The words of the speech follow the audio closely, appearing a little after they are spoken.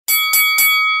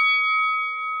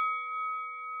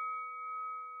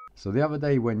So the other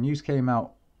day when news came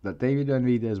out that David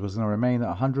Benavidez was going to remain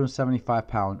at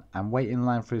 £175 and wait in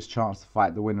line for his chance to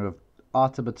fight the winner of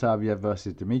Artur Beterbiev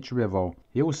versus Dimitri Bivol,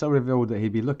 he also revealed that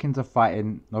he'd be looking to fight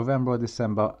in November or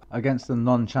December against the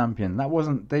non-champion. That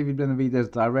wasn't David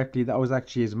Benavidez directly, that was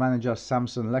actually his manager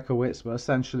Samson Lekowitz, but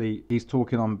essentially he's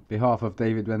talking on behalf of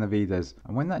David Benavidez.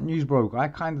 And when that news broke, I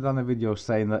kind of done a video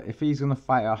saying that if he's going to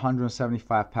fight at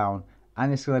 £175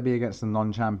 and it's going to be against the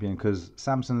non-champion, because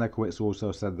Samson Lekowitz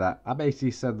also said that, I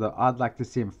basically said that I'd like to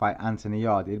see him fight Anthony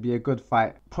Yarde. It'd be a good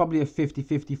fight, probably a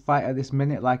 50-50 fight at this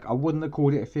minute. Like, I wouldn't have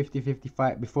called it a 50-50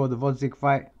 fight before the Vodzig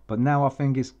fight, but now I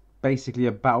think it's basically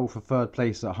a battle for third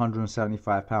place at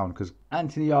 £175, because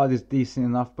Anthony Yarde is decent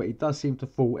enough, but he does seem to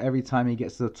fall every time he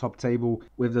gets to the top table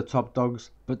with the top dogs.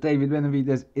 But David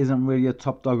Benavidez isn't really a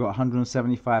top dog at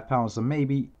 £175, so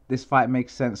maybe this fight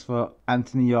makes sense for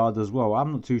Anthony Yarde as well.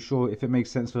 I'm not too sure if it makes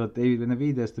sense for David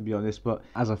Benavidez, to be honest, but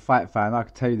as a fight fan, I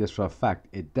can tell you this for a fact,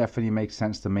 it definitely makes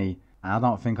sense to me. And I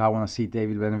don't think I want to see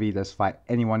David Benavidez fight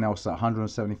anyone else at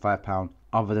 £175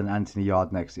 other than Anthony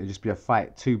Yarde next. It'll just be a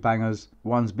fight, two bangers.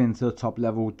 One's been to the top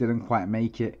level, didn't quite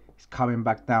make it, he's coming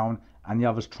back down, and the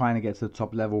other's trying to get to the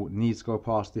top level, needs to go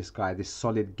past this guy, this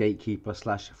solid gatekeeper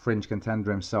slash fringe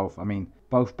contender himself. I mean,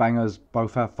 both bangers,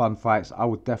 both have fun fights. I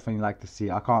would definitely like to see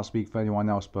it. I can't speak for anyone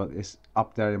else, but it's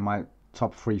up there in my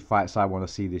top 3 fights I want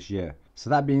to see this year. So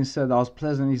that being said, I was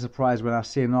pleasantly surprised when I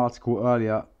see an article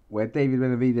earlier where David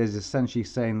Benavidez is essentially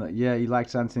saying that, yeah, he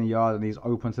likes Anthony Yarde and he's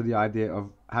open to the idea of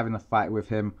having a fight with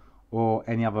him or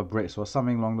any other Brits or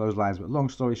something along those lines. But long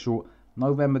story short,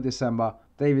 November, December,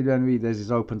 David Benavidez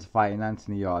is open to fighting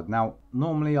Anthony Yarde. Now,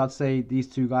 normally I'd say these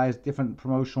two guys, different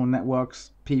promotional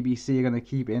networks, PBC are going to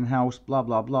keep it in-house, blah,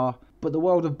 blah, blah. But the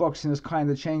world of boxing has kind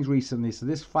of changed recently. So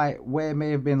this fight, where it may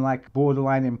have been like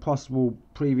borderline impossible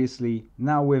previously,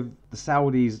 now with the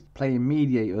Saudis playing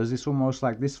mediators, it's almost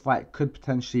like this fight could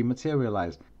potentially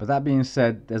materialize. But that being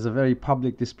said, there's a very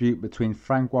public dispute between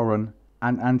Frank Warren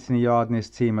and Anthony Yarde and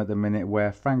his team at the minute,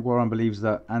 where Frank Warren believes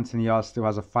that Anthony Yarde still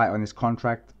has a fight on his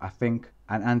contract, I think,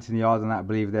 and Anthony Yarde and that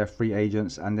believe they're free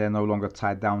agents and they're no longer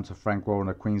tied down to Frank Warren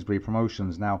or Queensberry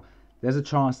Promotions. Now, there's a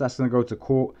chance that's going to go to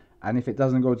court, and if it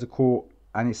doesn't go to court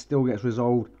and it still gets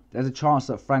resolved, there's a chance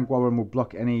that Frank Warren will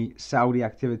block any Saudi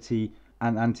activity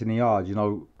and Anthony Yarde. You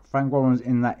know, Frank Warren's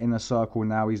in that inner circle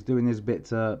now. He's doing his bit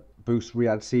to boost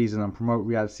Riyadh season and promote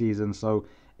Riyadh season. So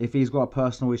if he's got a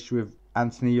personal issue with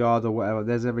Anthony Yarde or whatever,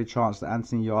 there's every chance that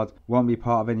Anthony Yarde won't be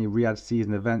part of any Riyadh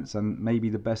season events, and maybe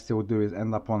the best he'll do is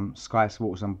end up on Sky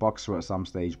Sports and Boxer at some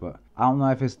stage. But I don't know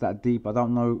if it's that deep. I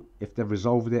don't know if they've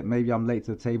resolved it. Maybe I'm late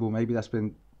to the table. Maybe that's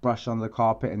been brushed under the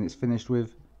carpet and it's finished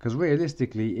with. Because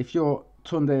realistically, if you're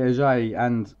Tunde Ajayi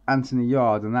and Anthony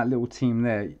Yarde and that little team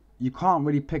there, you can't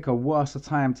really pick a worse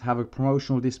time to have a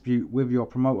promotional dispute with your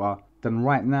promoter than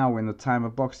right now in the time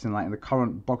of boxing, like in the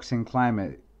current boxing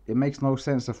climate. It makes no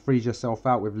sense to freeze yourself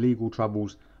out with legal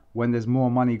troubles when there's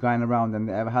more money going around than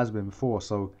there ever has been before.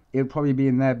 So it would probably be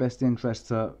in their best interest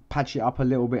to patch it up a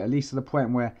little bit, at least to the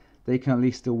point where they can at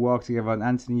least still work together and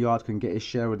Anthony Yarde can get his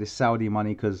share of this Saudi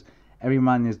money, because every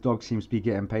man and his dog seems to be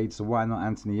getting paid, so why not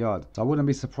Anthony Yarde? So I wouldn't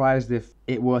be surprised if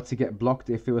it were to get blocked,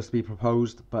 if it was to be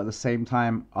proposed, but at the same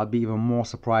time, I'd be even more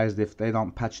surprised if they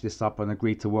don't patch this up and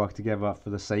agree to work together for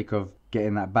the sake of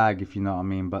getting that bag, if you know what I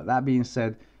mean. But that being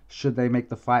said, should they make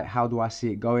the fight, how do I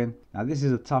see it going? Now this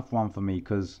is a tough one for me,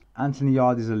 because Anthony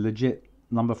Yarde is a legit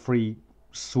number 3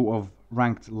 sort of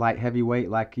ranked light heavyweight.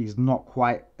 Like, he's not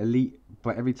quite elite,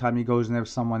 but every time he goes in there with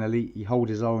someone elite, he holds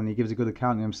his own, he gives a good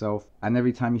account of himself, and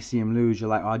every time you see him lose, you're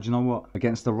like, oh, do you know what,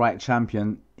 against the right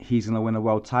champion, he's going to win a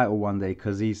world title one day,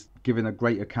 because he's giving a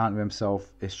great account of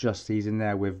himself. It's just he's in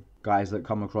there with guys that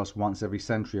come across once every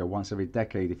century or once every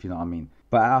decade, if you know what I mean.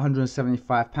 But at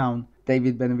 £175,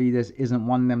 David Benavidez isn't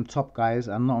one of them top guys,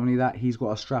 and not only that, he's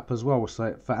got a strap as well.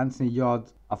 So for Anthony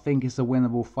Yarde, I think it's a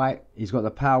winnable fight. He's got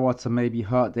the power to maybe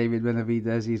hurt David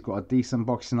Benavidez. He's got a decent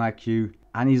boxing IQ,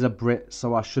 and he's a Brit,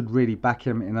 so I should really back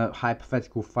him in a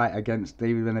hypothetical fight against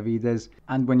David Benavidez.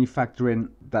 And when you factor in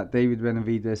that David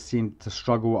Benavidez seemed to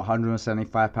struggle at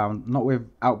 £175, not with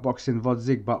outboxing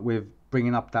Vodzig, but with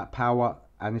bringing up that power.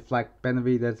 And if like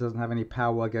Benavidez doesn't have any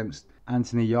power against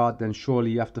Anthony Yarde, then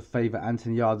surely you have to favour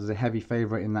Anthony Yarde as a heavy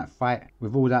favourite in that fight.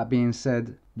 With all that being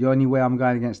said, the only way I'm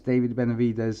going against David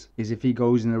Benavidez is if he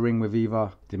goes in the ring with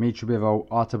either Dimitri Bivol,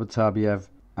 Artur Beterbiev,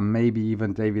 and maybe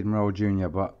even David Morrell Jr.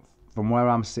 But from where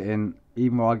I'm sitting,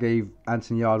 even though I gave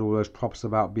Anthony Yarde all those props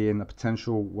about being a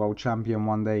potential world champion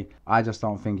one day, I just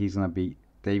don't think he's going to beat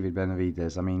David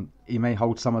Benavidez. I mean, he may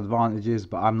hold some advantages,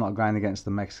 but I'm not going against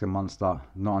the Mexican Monster,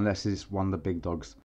 not unless it's one of the big dogs.